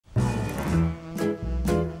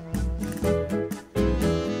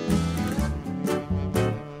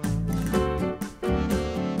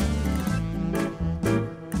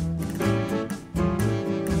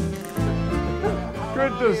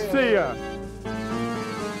Good to see you.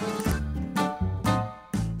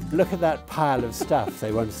 Look at that pile of stuff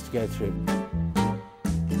they want us to go through.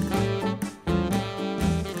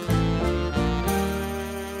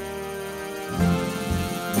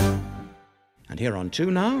 And here on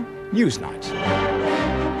 2 now, Newsnight.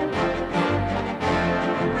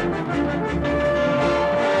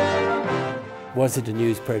 Was it a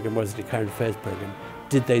news programme? Was it a current affairs programme?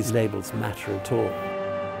 Did those labels matter at all?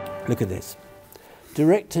 Look at this.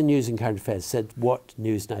 Director News and Current Affairs said what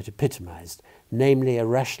Newsnight epitomised, namely a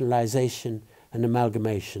rationalisation and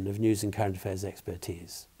amalgamation of news and current affairs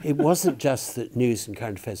expertise. It wasn't just that news and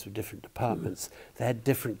current affairs were different departments. They had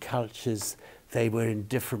different cultures. They were in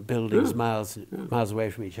different buildings, miles away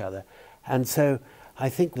from each other. And so I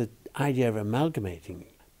think the idea of amalgamating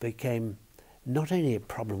became not only a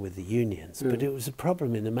problem with the unions, but it was a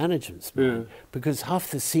problem in the management's mind, because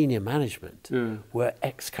half the senior management were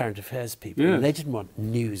ex-current affairs people, and they didn't want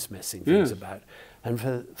news messing things about. And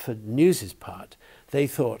for News's part, they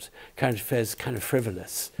thought current affairs kind of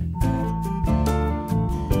frivolous.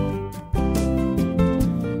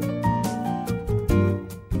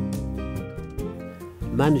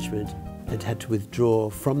 Management had to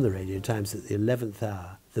withdraw from the Radio Times at the 11th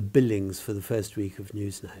hour the billings for the first week of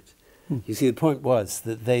Newsnight. You see, the point was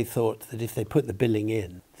that they thought that if they put the billing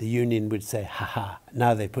in, the union would say, ha-ha,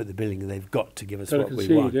 now they put the billing in, they've got to give us what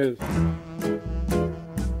we want. Yes.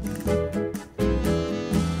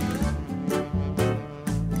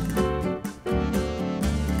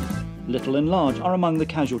 Little and large are among the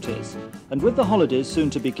casualties, and with the holidays soon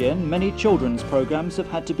to begin, many children's programmes have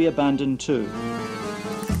had to be abandoned too.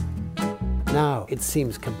 Now it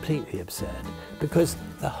seems completely absurd, because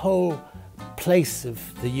the whole place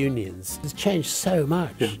of the unions has changed so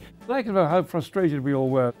much. I can know how frustrated we all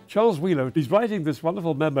were. Charles Wheeler, he's writing this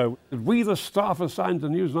wonderful memo that we, the staff assigned to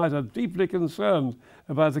Newsnight, are deeply concerned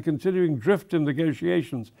about the continuing drift in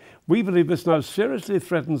negotiations. We believe this now seriously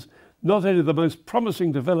threatens not only the most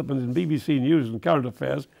promising development in BBC News and Current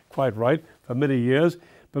Affairs, quite right, for many years,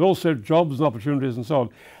 but also jobs and opportunities and so on.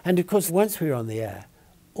 And of course, once we were on the air,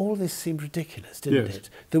 all this seemed ridiculous, didn't it?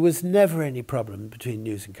 There was never any problem between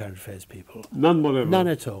news and current affairs people. None whatever. None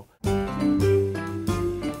at all.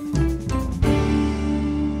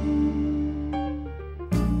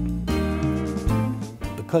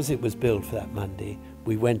 Because it was billed for that Monday,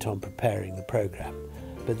 we went on preparing the programme.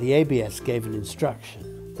 But the ABS gave an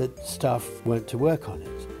instruction that staff weren't to work on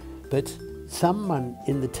it. But someone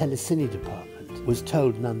in the telecine department was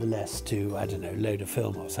told nonetheless to, I don't know, load a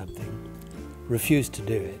film or something, refused to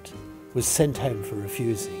do it, was sent home for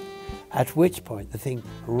refusing, at which point the thing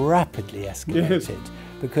rapidly escalated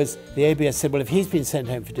because the ABS said, well, if he's been sent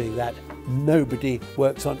home for doing that, nobody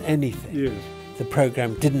works on anything. The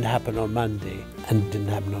programme didn't happen on Monday and didn't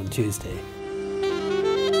happen on Tuesday.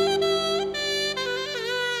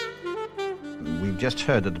 We've just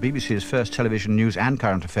heard that the BBC's first television news and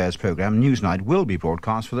current affairs programme, Newsnight, will be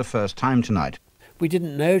broadcast for the first time tonight. We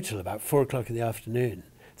didn't know till about 4 o'clock in the afternoon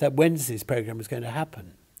that Wednesday's programme was going to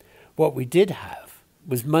happen. What we did have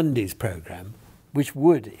was Monday's programme, which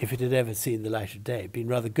would, if it had ever seen the light of day, been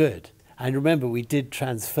rather good. And remember, we did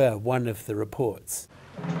transfer one of the reports.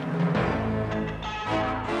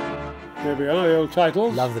 Here we are, the old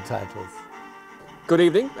titles. Love the titles. Good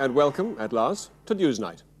evening and welcome, at last, to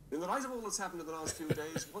Newsnight. In the light of all that's happened in the last few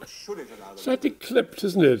days, what should it allow? Slightly clipped,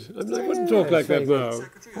 isn't it? I mean, I wouldn't talk like that now.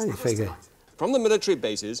 I figure. From the military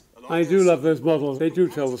bases... I do love those models. They do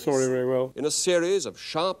tell the story very well. In a series of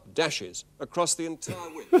sharp dashes across the entire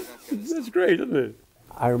width of Afghanistan. That's great, isn't it?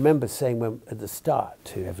 I remember saying at the start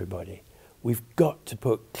to everybody, we've got to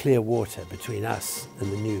put clear water between us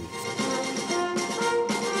and the news.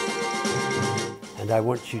 And I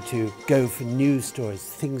want you to go for news stories,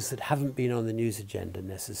 things that haven't been on the news agenda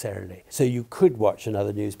necessarily. So you could watch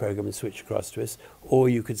another news programme and switch across to us, or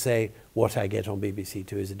you could say, what I get on BBC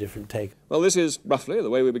Two is a different take. Well, this is roughly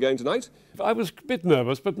the way we'll be going tonight. I was a bit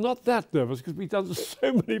nervous, but not that nervous, because we've done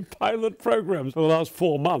so many pilot programmes for the last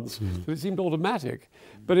 4 months, that it seemed automatic.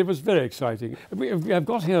 But it was very exciting. I've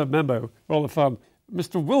got here a memo, rather fun.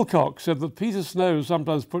 Mr. Wilcox said that Peter Snow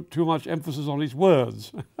sometimes put too much emphasis on his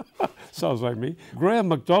words. Sounds like me. Graham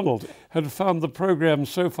MacDonald had found the programme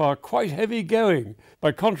so far quite heavy going.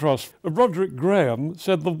 By contrast, Roderick Graham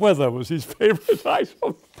said the weather was his favourite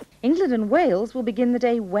item. England and Wales will begin the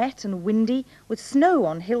day wet and windy, with snow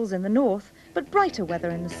on hills in the north, but brighter weather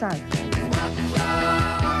in the south.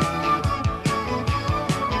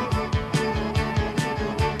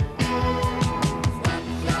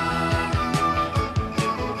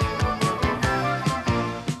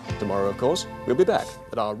 course, we'll be back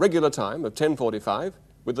at our regular time of 10:45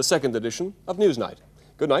 with the second edition of Newsnight.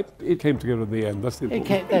 Good night. It came together in the end. That's the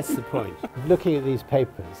important. That's the point. Looking at these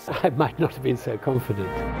papers, I might not have been so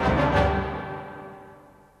confident.